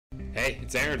Hey,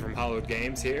 it's Aaron from Hollowed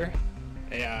Games here.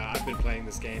 Hey, I've been playing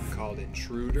this game called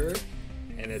Intruder,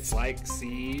 and it's like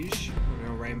Siege, you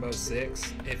know, Rainbow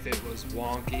Six, if it was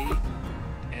wonky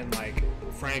and, like,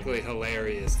 frankly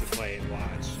hilarious to play and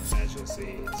watch, as you'll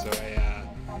see. So, hey,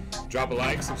 drop a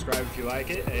like, subscribe if you like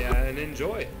it, and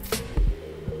enjoy.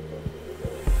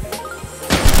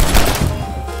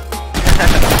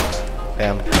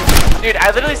 Damn. Dude, I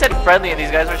literally said friendly and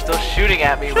these guys were still shooting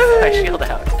at me with my shield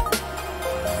out.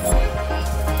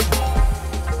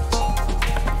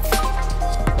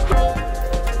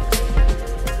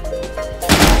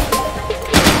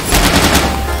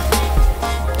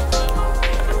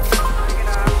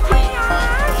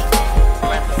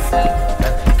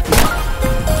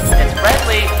 It's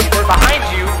friendly, they're behind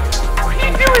you. What are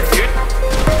you doing, dude?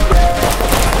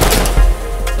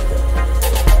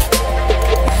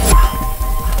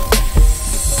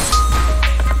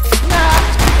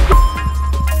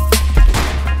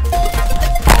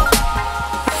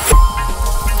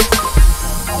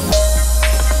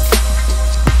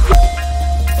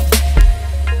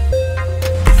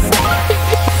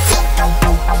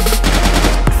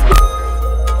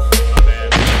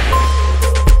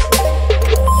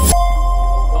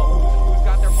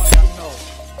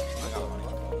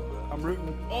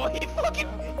 Oh, he fucking,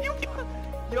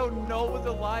 yo, no was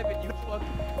alive and you fucking.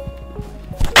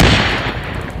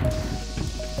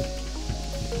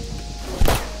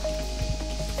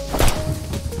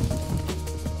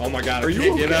 Oh my god, I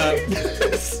can't get up.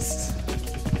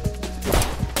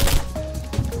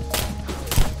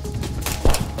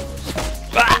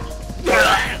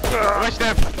 Rush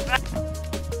them!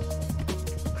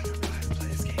 Play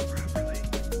this game properly.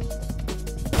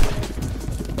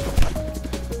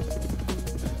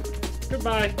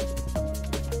 Goodbye.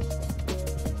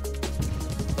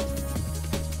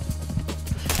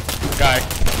 Guy.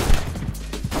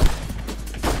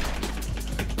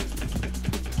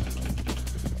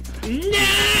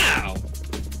 Now!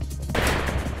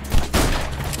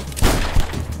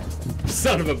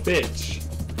 Son of a bitch.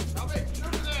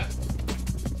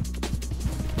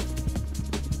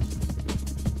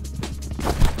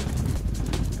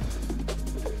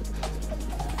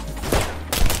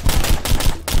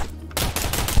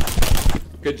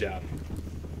 Good job.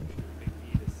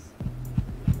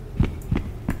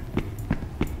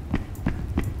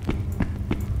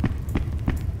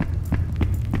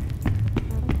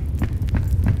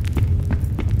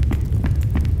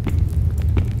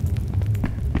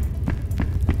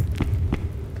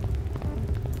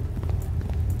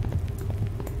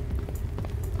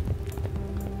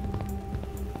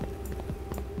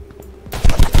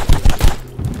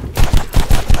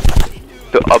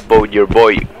 To upload your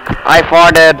boy. I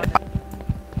farted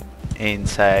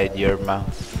inside your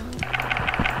mouth.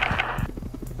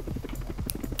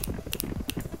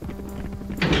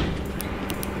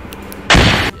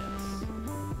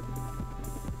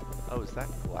 Oh, is that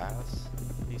glass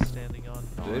he's standing on?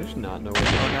 Do they just not know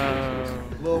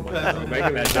what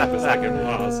Making that jump is like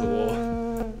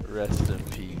impossible. Rest in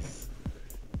peace.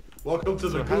 Welcome to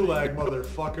the gulag,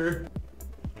 motherfucker.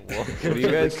 What do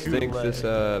you guys think this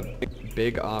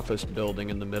big office building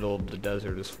in the middle of the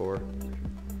desert is for?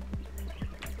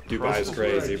 Dubai's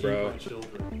crazy, bro.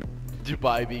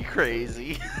 Dubai be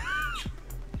crazy.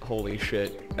 Holy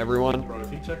shit. Everyone, Bro, is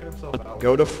he checking himself out?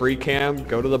 go to free cam,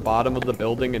 go to the bottom of the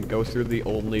building, and go through the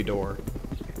only door.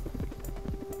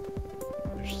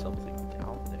 There's something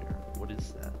down there. What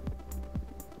is that?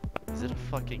 Is it a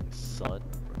fucking sun?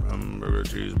 Hamburger,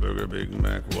 cheeseburger, Big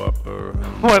Mac, Whopper.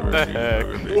 What the heck?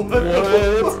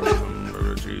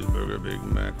 Hamburger, cheeseburger, Big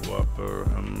Mac, Whopper.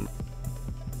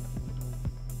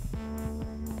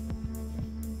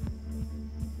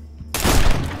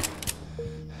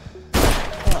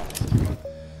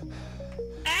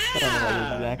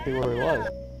 Exactly where he was.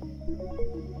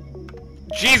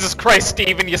 Jesus Christ,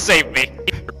 Steven, you saved me!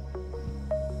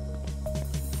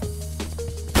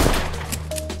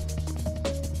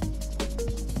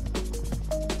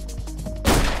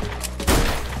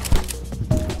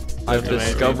 I've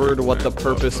discovered what the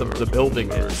purpose of the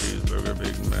building is. Cheeseburger,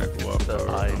 Big Mac, Whopper.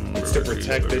 It's to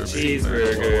protect the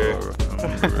cheeseburger.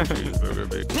 Cheeseburger,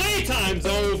 Big Playtime's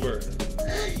over!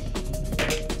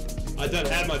 I done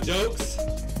had my jokes.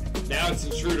 Now it's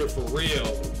Intruder for real.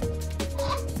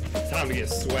 Time to get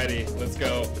sweaty. Let's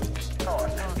go.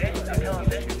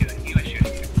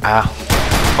 Ah.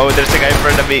 Oh, there's a guy in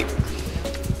front of me.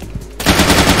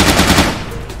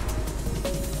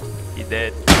 He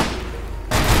dead.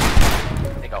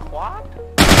 They go, what?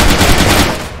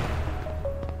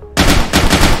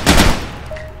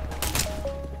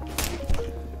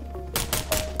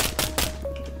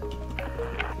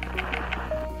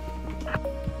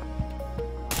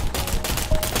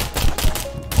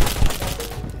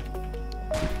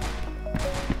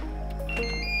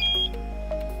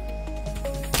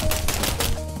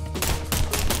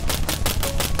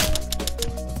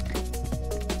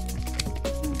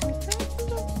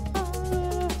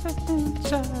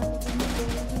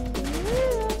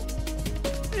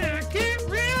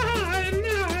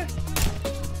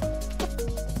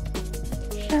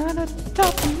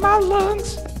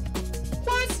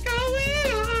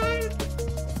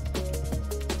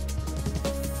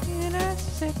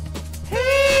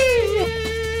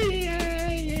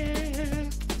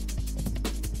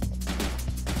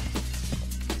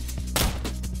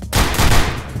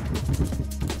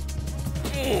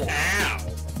 Ow!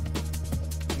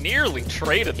 Nearly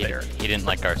traded there. He didn't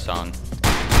like our song.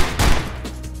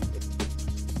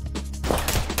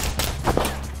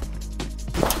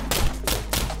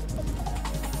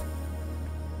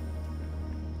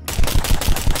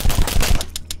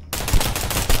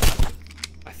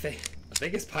 I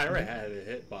think his pirate hat had a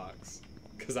hitbox.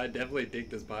 Cause I definitely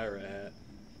dig this pirate hat.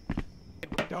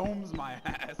 It domes my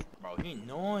ass. Bro, he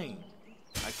annoying.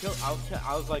 I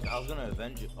was like, I was gonna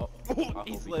avenge it. Oh, I hope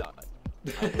he died.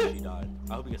 I wish he died.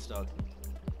 I hope he gets stuck.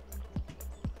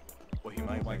 Well, he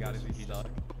might. Oh my god, is he stuck?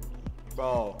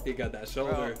 Bro. He got that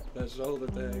shoulder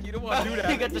thing. You don't want to do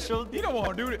that. He got the shoulder. You don't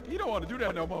want to do that. You don't want to do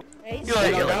that no more. He's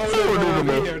like, I don't want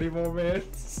to do it anymore, man.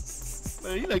 He's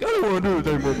like, I don't want to do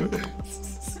it anymore.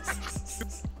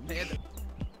 Man.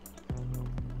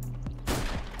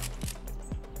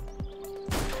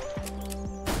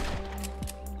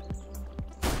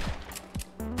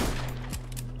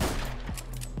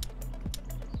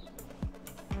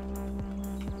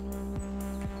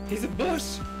 He's a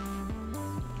bush.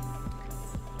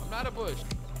 I'm not a bush.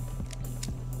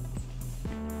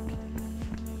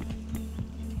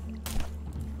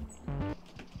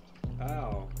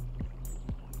 Ow.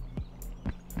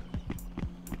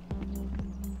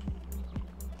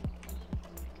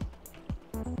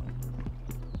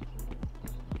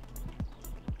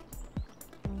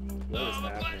 What is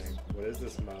happening? What is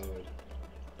this mode?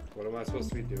 What am I supposed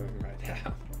to be doing right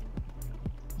now?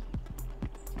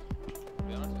 To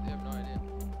be honest with you, I have no idea.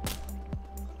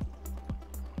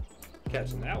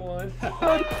 Catching that one.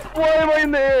 Why am I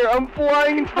in the air? I'm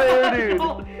flying into the air, dude.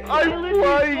 I'm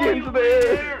flying into the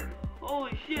air.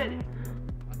 Holy shit.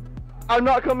 I'm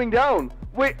not coming down.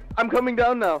 Wait, I'm coming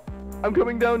down now. I'm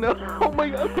coming down now. Oh my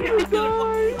god, I'm gonna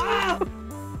die.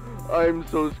 I'm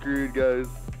so screwed, guys.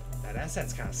 That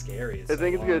asset's kind of scary. I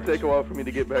think it's gonna take a while for me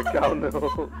to get back down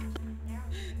though.